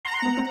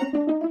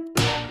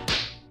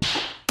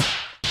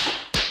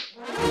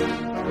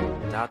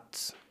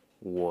That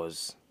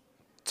was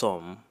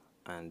Tom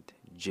and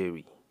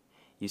Jerry.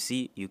 You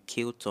see, you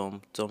kill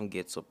Tom, Tom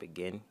gets up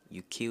again.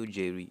 You kill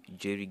Jerry,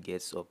 Jerry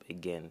gets up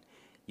again.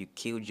 You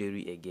kill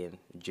Jerry again,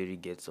 Jerry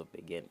gets up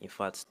again. In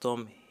fact,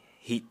 Tom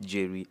hit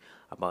Jerry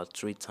about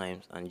 3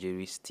 times and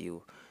Jerry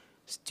still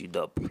stood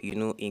up. You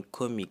know, in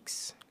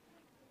comics,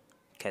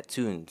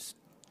 cartoons,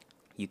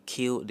 you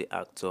kill the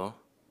actor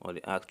or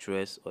the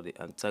actress or the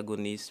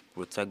antagonist,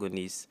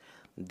 protagonist,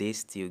 they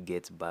still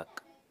get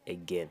back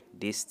again.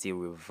 They still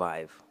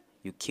revive.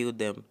 You kill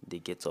them, they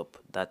get up.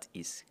 That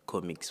is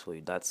comics for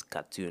you. That's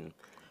cartoon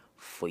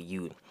for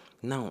you.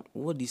 Now,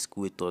 what these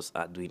creators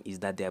are doing is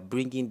that they are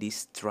bringing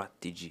this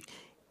strategy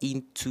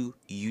into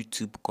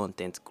YouTube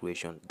content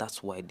creation.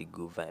 That's why they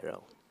go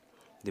viral.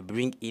 They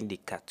bring in the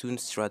cartoon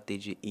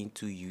strategy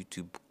into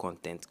YouTube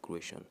content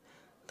creation.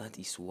 That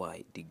is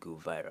why they go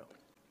viral.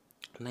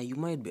 Now you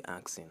might be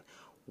asking,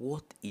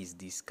 what is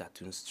this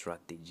cartoon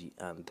strategy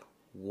and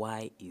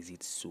why is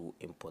it so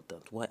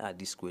important? Why are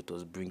these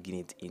creators bringing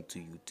it into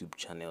YouTube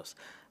channels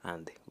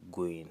and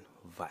going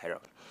viral?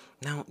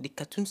 Now, the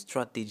cartoon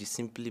strategy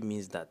simply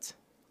means that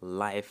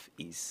life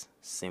is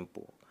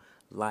simple.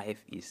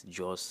 Life is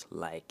just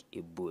like a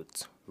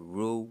boat.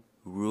 Row,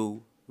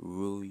 row,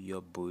 row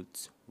your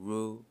boat.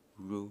 Row,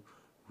 row,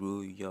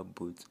 row your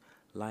boat.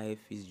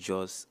 Life is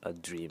just a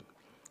dream.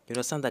 You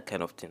understand that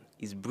kind of thing?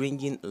 It's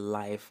bringing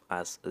life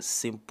as a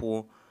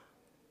simple,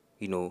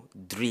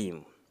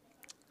 dream.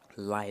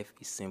 Life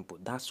is simple.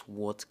 That's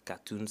what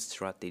cartoon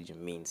strategy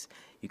means.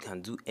 You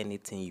can do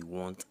anything you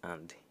want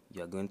and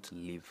you're going to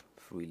live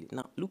freely.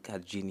 Now, look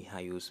at Jenny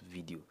Hayo's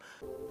video.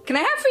 Can I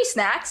have free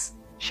snacks?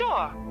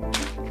 Sure.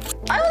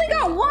 I only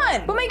got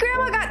one, but my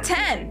grandma got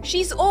 10.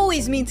 She's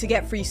always mean to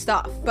get free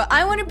stuff, but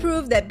I want to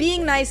prove that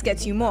being nice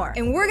gets you more.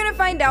 And we're gonna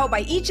find out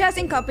by each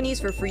asking companies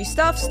for free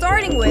stuff,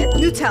 starting with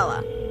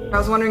Nutella. I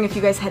was wondering if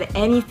you guys had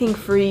anything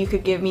free you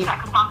could give me. I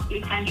could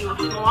possibly send you a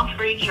full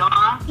free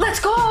jar.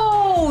 Let's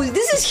go!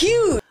 This is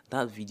huge!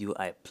 That video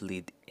I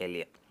played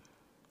earlier.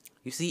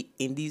 You see,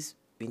 in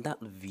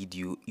that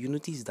video, you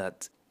notice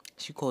that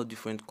she called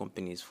different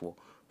companies for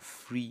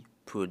free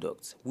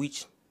products,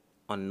 which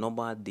on a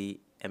normal day,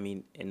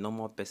 a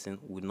normal person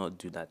would not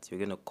do that. You're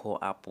gonna call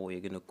Apple,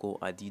 you're gonna call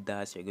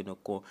Adidas, you're gonna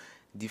call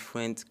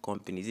different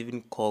companies,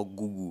 even call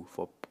Google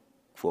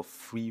for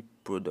free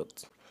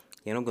products.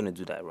 You're not gonna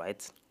do that,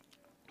 right?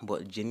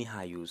 But Jenny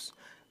Hayos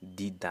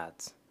did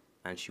that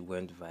and she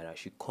went viral.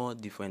 She called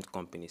different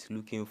companies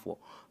looking for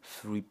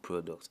free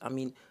products.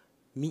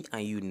 Me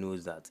and you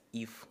knows that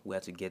if we are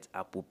to get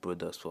Apple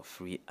products for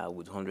free, I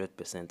would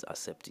 100%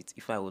 accept it.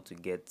 If I were to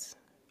get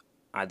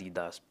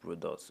Adidas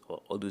products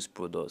or all those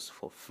products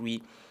for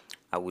free,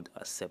 I would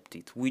accept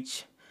it,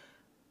 which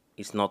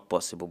is not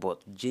possible.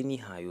 But Jenny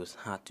Hayos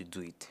had to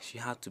do it. She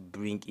had to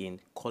bring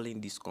in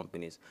calling these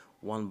companies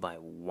one by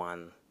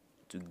one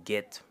to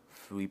get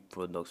free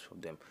products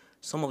from them.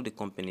 Some of the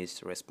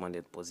companies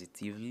responded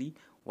positively,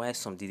 while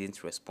some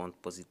didn't respond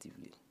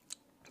positively.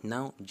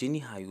 Now,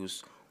 Jenny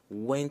Hayos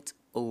went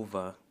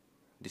over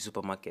the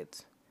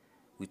supermarket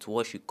with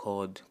what she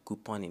called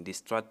couponing, the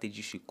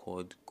strategy she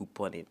called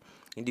couponing.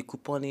 In the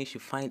couponing, she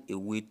find a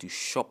way to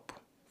shop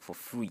for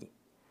free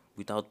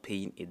without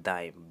paying a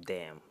dime.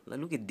 Damn, like,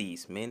 look at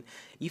this, man.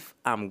 If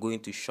I'm going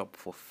to shop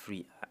for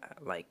free,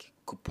 like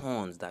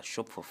coupons that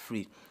shop for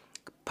free,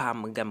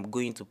 I'm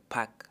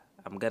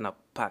gonna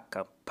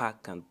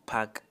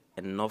pack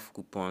enough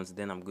coupons,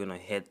 then I'm gonna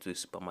head to a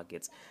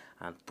supermarket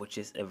and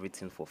purchase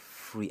everything for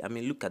free.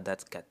 Look at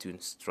that cartoon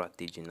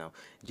strategy now.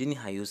 Jenny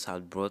Hayos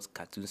had brought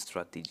cartoon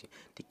strategy.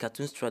 The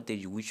cartoon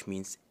strategy, which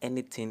means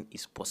anything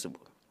is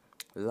possible.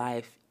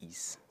 Life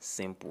is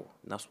simple.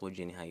 That's what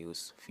Jenny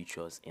Hayos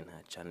features in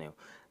her channel.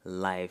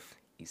 Life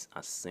is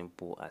as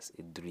simple as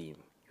a dream.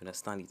 You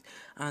understand it?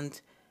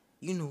 And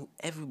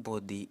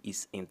everybody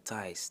is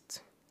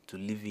enticed to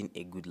living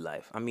a good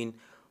life.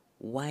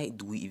 Why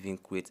do we even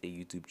create a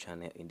YouTube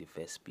channel in the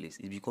first place?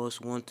 It's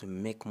because we want to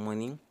make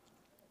money,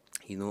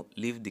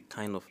 live the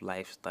kind of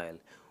lifestyle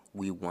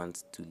we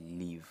want to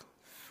live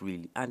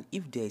freely. And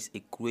if there is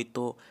a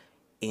creator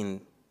in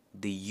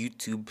the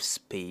YouTube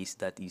space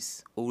that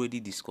is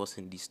already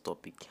discussing this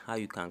topic, how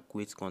you can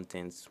create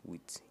content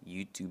with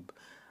YouTube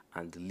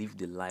and live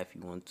the life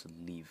you want to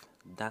live,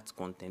 that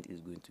content is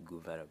going to go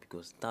viral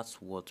because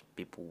that's what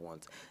people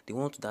want. They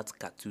want that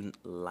cartoon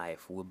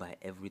life whereby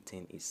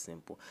everything is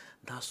simple.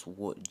 That's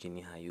what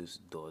Jenny Hayos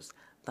does.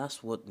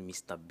 That's what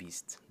Mr.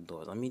 Beast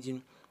does.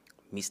 Imagine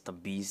Mr.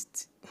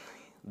 Beast,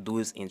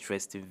 those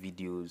interesting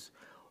videos,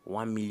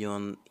 1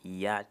 million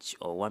yacht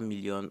or 1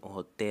 million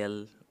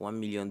hotel, $1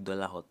 million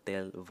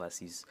hotel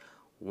versus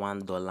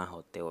 $1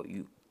 hotel.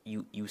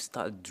 You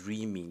start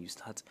dreaming, you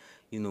start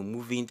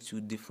moving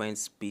to different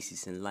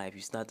spaces in life.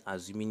 You start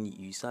assuming,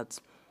 you start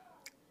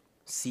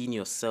seeing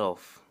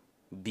yourself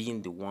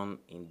being the one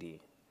in the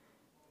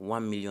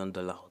 $1 million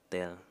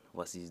hotel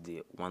versus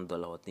the $1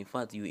 hotel. In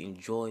fact, you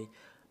enjoy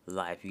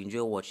life, you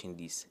enjoy watching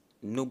this.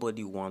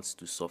 nobody wants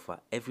to suffer.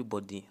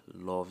 Everybody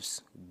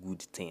loves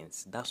good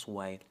things. That's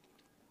why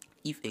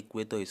if a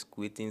creator is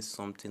creating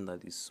something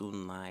that is so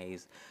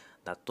nice,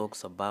 that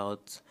talks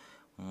about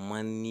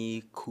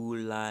money, cool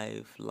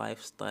life,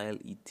 lifestyle,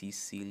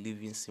 etc.,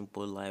 living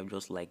simple life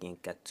just like in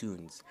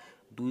cartoons,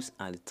 those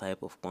are the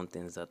type of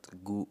contents that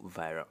go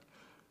viral.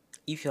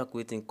 If you are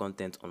creating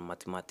content on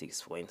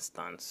mathematics, for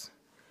instance,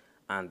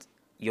 and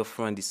your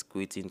friend is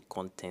creating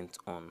content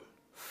on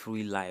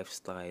free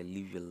lifestyle,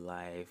 live your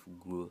life,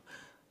 grow,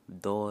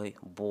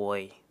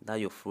 boy, that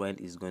your friend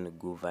is going to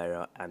go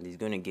viral and is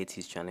going to get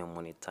his channel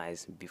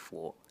monetized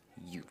before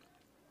you.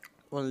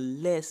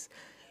 Unless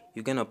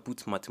you're gonna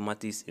put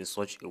mathematics in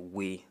such a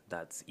way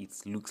that it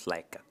looks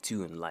like a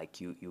cartoon, like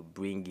you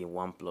bring in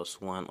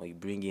 1+1, or you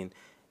bring in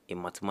a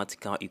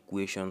mathematical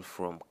equation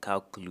from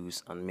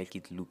calculus and make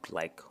it look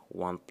like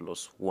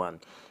 1+1,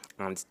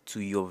 and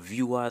to your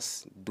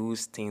viewers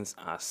those things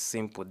are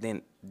simple,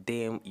 then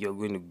you're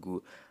going to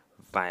go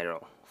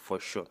viral for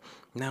sure.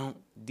 Now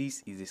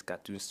this is this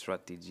cartoon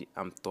strategy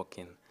I'm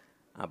talking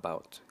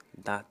about.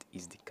 That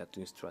is the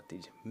cartoon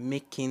strategy,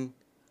 making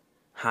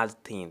hard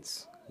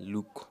things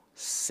look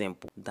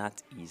simple.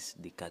 That is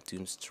the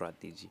cartoon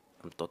strategy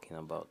I'm talking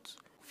about.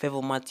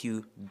 Favor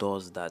Matthew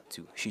does that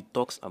too. She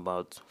talks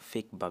about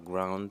fake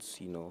backgrounds,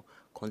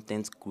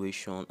 content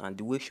creation, and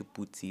the way she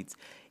puts it,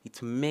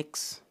 it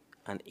makes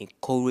and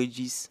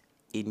encourages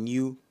a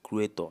new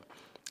creator,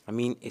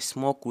 a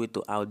small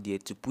creator out there,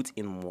 to put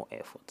in more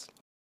effort.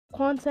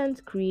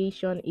 Content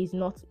creation is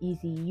not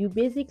easy. You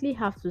basically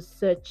have to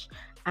search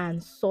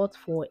and sort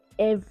for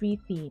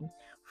everything,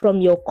 from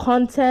your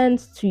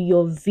content to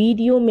your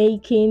video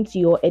making to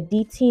your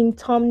editing,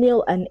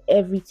 thumbnail, and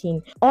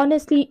everything.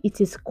 Honestly,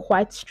 it is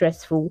quite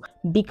stressful.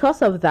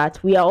 Because of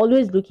that, we are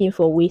always looking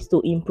for ways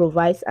to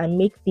improvise and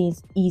make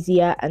things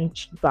easier and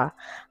cheaper.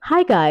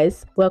 Hi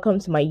guys, welcome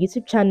to my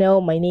YouTube channel.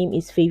 My name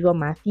is Favor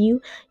Matthew.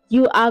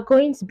 You are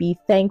going to be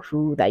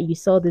thankful that you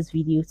saw this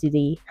video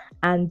today.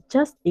 And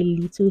just a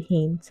little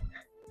hint,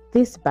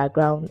 this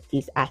background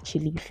is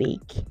actually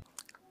fake.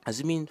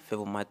 Assuming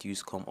Favor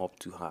Matthews come up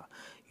to her,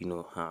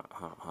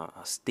 her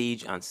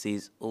stage and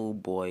says, "Oh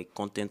boy,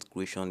 content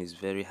creation is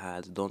very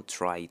hard. Don't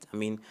try it."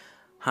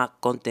 Her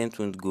content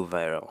won't go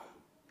viral.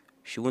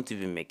 She won't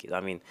even make it.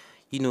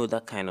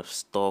 That kind of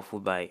stuff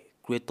whereby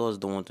creators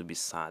don't want to be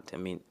sad.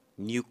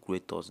 New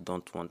creators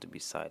don't want to be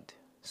sad.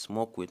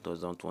 Small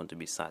creators don't want to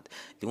be sad.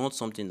 They want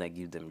something that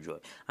gives them joy.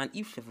 And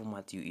if Favor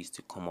Matthew is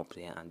to come up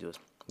there and just,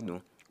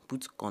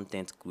 put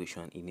content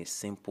creation in a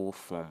simple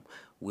form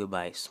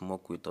whereby small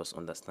creators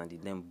understand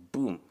it, then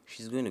boom,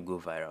 she's going to go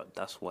viral.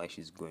 That's why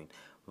she's going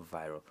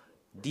viral.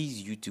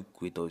 These YouTube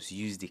creators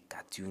use the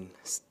cartoon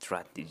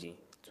strategy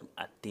to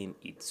attain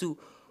it. So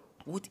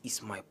what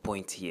is my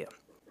point here?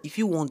 If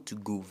you want to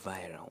go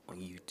viral on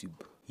YouTube,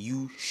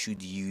 you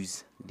should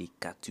use the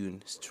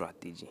cartoon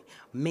strategy.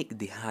 Make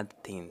the hard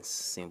things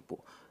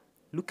simple.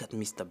 Look at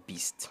Mr.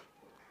 Beast.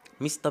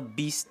 Mr.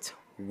 Beast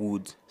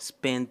would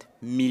spend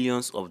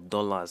millions of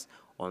dollars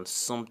on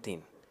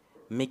something,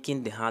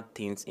 making the hard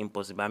things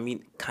impossible.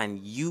 Can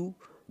you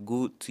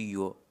go to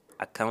your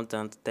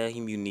accountant, tell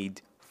him you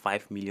need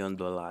 $5 million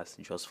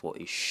just for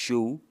a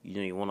show?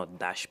 You want to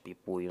dash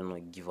people, you want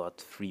to give out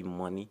free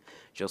money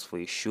just for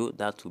a show?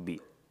 That would be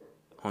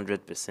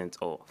 100%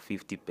 or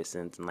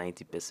 50%,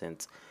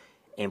 90%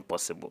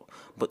 impossible.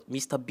 But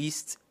Mr.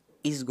 Beast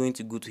is going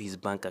to go to his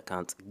bank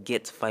account,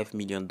 get $5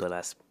 million,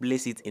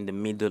 place it in the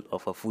middle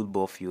of a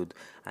football field,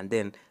 and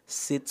then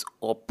set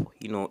up,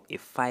 a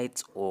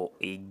fight or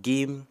a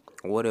game,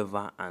 or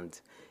whatever, and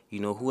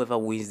whoever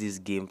wins this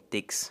game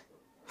takes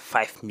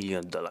 $5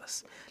 million.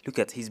 Look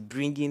at, he's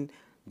bringing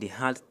the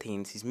hard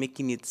things, he's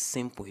making it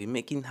simple, he's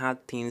making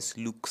hard things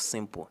look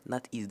simple.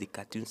 That is the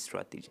cartoon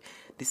strategy.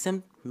 The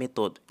same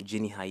method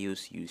Jenny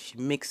Hayos used. She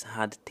makes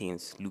hard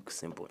things look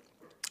simple.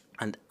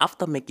 And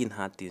after making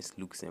hard things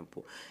look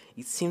simple,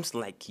 it seems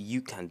like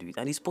you can do it.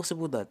 And it's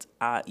possible that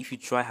if you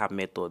try her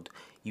method,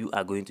 you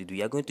are going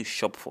to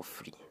shop for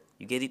free.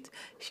 You get it?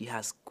 She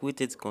has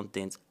created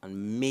content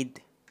and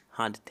made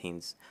hard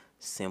things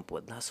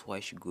simple. That's why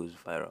she goes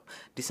viral.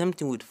 The same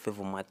thing with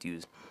Favor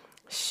Matthews.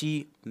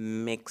 She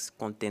makes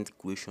content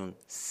creation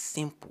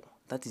simple.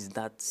 That is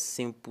that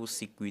simple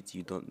secret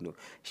you don't know.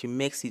 She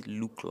makes it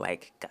look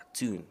like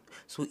cartoon.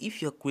 So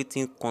if you're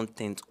creating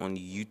content on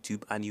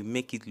YouTube and you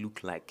make it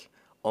look like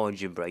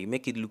algebra, you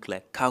make it look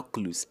like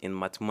calculus in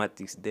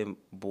mathematics, then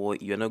boy,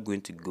 you're not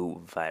going to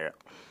go viral.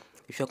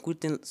 If you're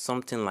creating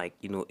something like,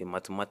 a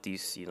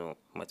mathematics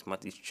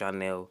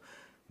channel,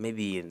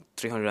 maybe in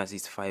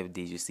 365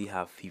 days you still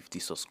have 50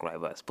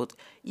 subscribers. But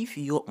if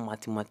your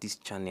mathematics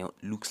channel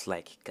looks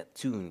like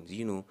cartoons,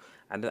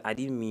 I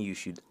didn't mean you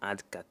should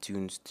add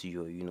cartoons to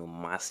your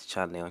math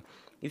channel.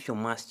 If your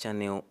math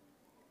channel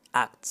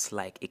acts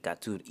like a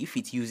cartoon, if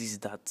it uses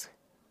that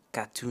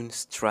cartoon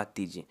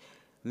strategy,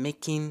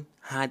 making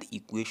hard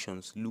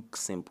equations look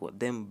simple,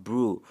 then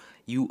bro,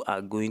 you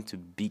are going to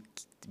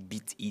beat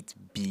it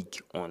big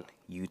on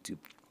YouTube.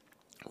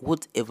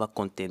 Whatever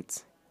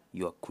content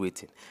you are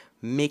creating,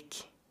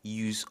 make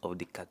use of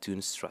the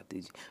cartoon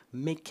strategy.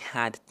 Make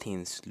hard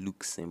things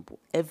look simple.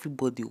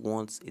 Everybody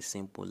wants a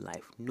simple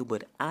life.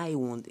 Nobody. I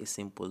want a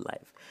simple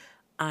life.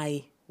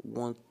 I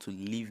want to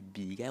live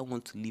big. I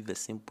want to live a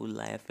simple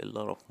life, a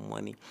lot of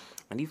money.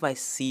 And if I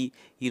see,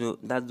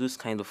 that those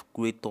kind of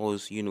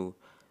creators,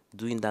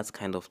 doing that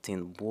kind of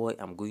thing, boy,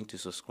 I'm going to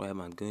subscribe.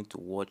 I'm going to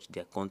watch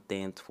their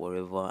content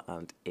forever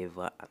and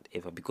ever and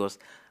ever, because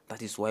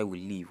that is why we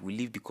live. We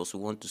live because we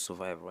want to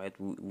survive, right?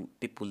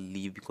 People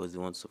live because they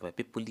want to survive.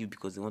 People live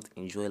because they want to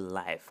enjoy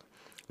life.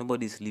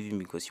 Nobody's living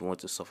because you want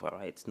to suffer,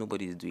 right?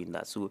 Nobody is doing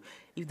that. So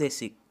if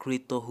there's a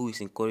creator who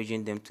is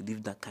encouraging them to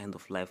live that kind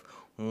of life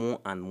more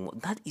and more,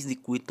 that is the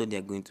creator they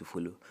are going to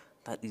follow.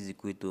 That is the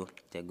creator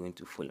they are going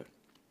to follow.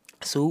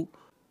 So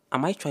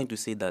am I trying to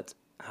say that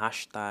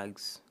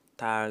hashtags,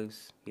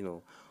 tags,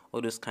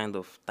 all those kind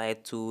of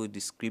title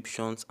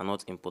descriptions are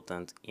not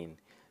important in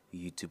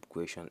YouTube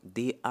creation?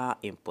 They are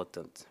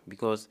important,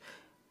 because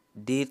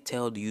they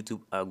tell the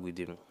YouTube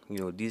algorithm,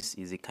 this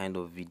is a kind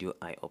of video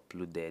I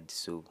uploaded,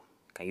 so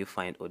can you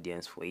find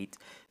audience for it?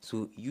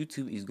 So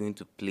YouTube is going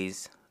to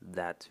place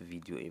that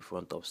video in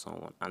front of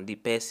someone, and the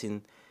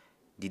person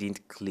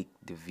didn't click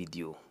the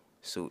video,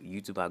 so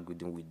YouTube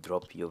algorithm will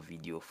drop your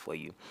video for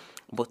you.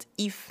 But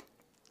if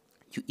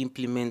you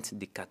implement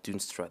the cartoon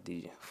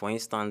strategy, for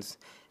instance,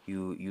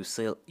 you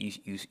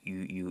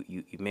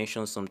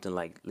mention something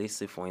like, let's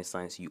say for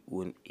instance you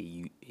own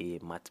a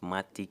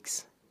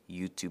mathematics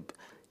YouTube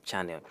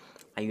channel,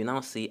 and you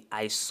now say,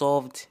 I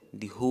solved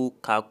the whole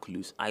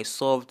calculus, I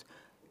solved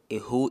a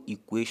whole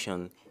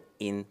equation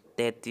in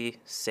 30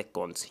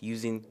 seconds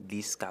using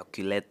this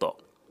calculator.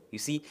 You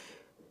see,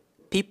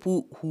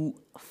 people who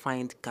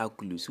find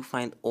calculus, who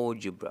find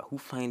algebra, who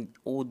find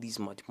all these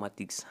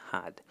mathematics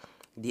hard,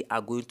 they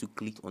are going to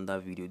click on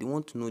that video. They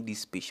want to know this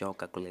special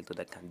calculator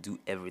that can do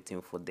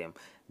everything for them.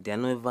 They are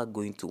never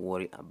going to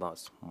worry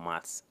about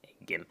maths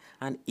again.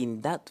 And in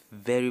that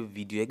very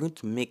video, you're going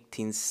to make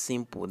things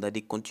simple that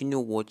they continue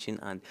watching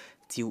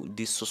until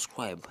they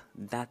subscribe.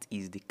 That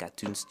is the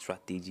cartoon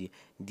strategy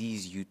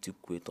these YouTube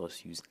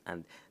creators use,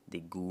 and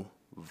they go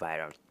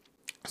viral.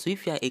 So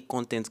if you are a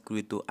content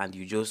creator and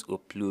you just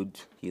upload,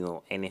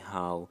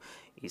 anyhow,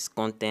 it's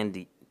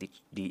content,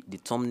 the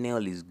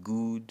thumbnail is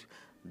good,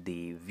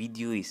 the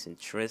video is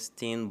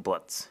interesting,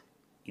 but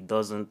it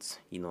doesn't,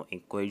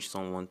 encourage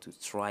someone to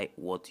try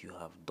what you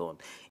have done.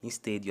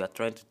 Instead, you are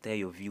trying to tell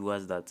your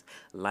viewers that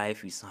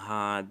life is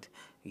hard,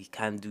 you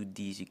can't do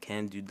this, you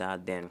can't do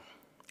that, then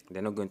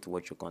they're not going to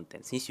watch your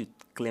content. Since you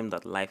claim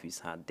that life is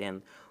hard,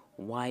 then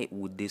why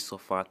would they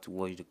suffer to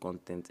watch the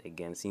content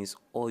again, since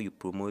all you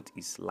promote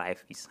is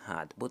life is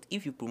hard? But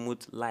if you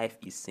promote life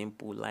is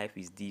simple, life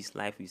is this,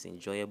 life is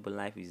enjoyable,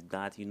 life is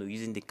that,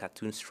 using the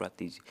cartoon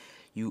strategy,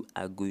 you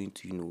are going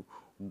to,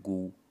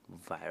 go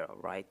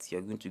viral, right?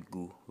 You're going to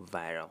go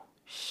viral,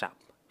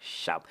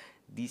 sharp.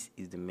 This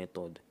is the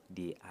method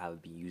they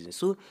have been using.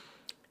 So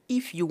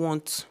if you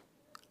want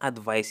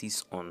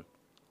advices on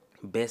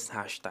best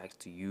hashtags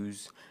to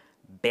use,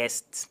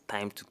 best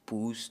time to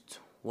post,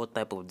 what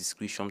type of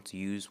description to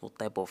use, what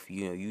type of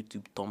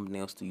YouTube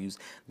thumbnails to use,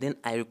 then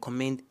I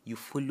recommend you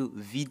follow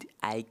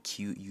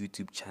vidIQ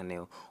YouTube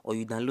channel, or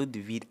you download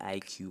the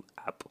vidIQ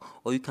app,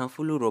 or you can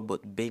follow Robert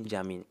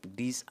Benjamin.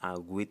 These are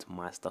great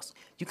masters.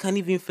 You can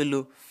even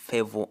follow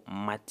Favor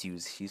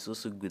Matthews. She's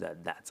also good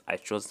at that. I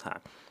trust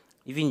her.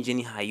 Even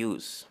Jenny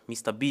Hayos,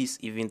 Mr. Beast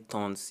even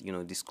turns,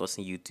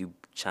 discussing YouTube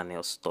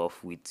channel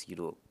stuff with,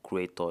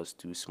 creators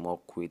to small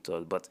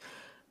creators. But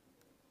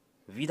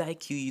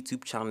vidIQ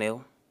YouTube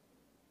channel,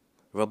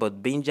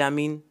 Robert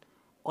Benjamin,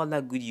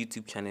 other good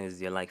YouTube channels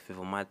there like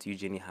Favor Matthew,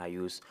 Jenny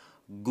Hayos.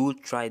 Go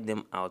try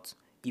them out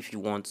if you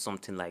want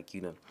something like,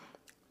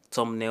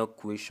 thumbnail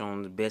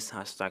creation, best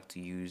hashtag to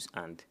use,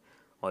 and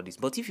all this.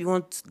 But if you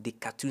want the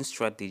cartoon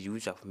strategy,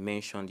 which I've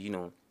mentioned,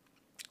 you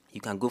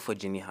can go for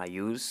Jenny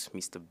Hayos,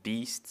 Mr.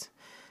 Beast,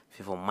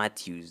 Favor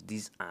Matthews.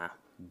 These are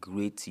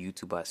great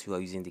YouTubers who are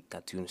using the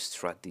cartoon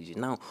strategy.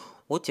 Now,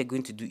 what you're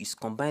going to do is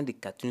combine the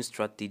cartoon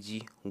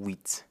strategy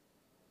with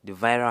the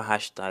viral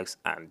hashtags,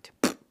 and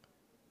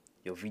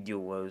your video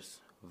was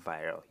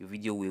viral. Your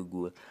video will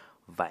go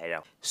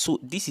viral. So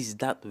this is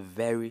that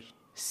very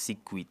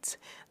secret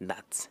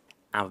that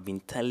I've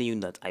been telling you,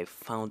 that I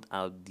found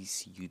out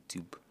these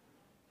YouTube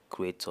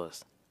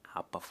creators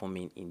are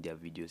performing in their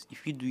videos.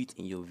 If you do it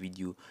in your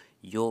video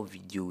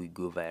will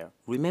go viral.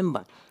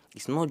 Remember,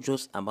 it's not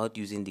just about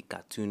using the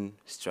cartoon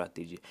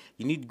strategy.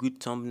 You need good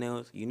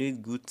thumbnails, you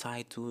need good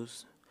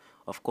titles.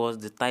 Of course,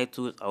 the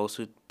titles are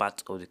also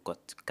part of the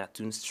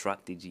cartoon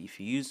strategy. If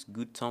you use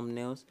good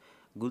thumbnails,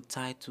 good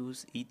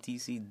titles,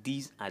 etc.,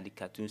 these are the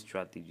cartoon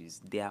strategies.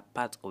 They are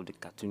part of the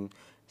cartoon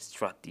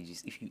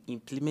strategies. If you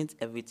implement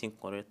everything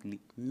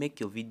correctly, make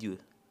your video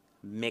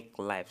make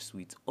life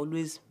sweet.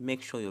 Always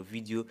make sure your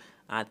video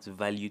adds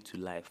value to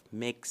life,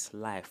 makes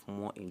life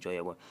more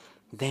enjoyable.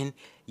 Then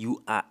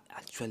you are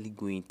actually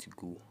going to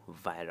go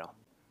viral.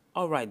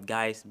 Alright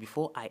guys,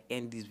 before I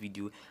end this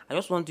video, I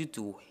just want you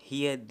to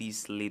hear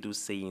these little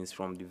sayings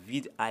from the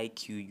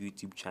vidIQ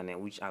YouTube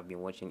channel which I've been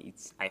watching.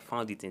 I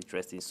found it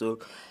interesting, so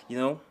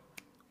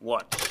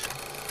watch.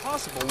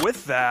 Possible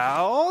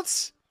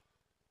without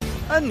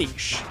a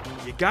niche.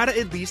 You gotta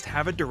at least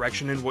have a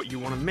direction in what you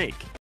want to make.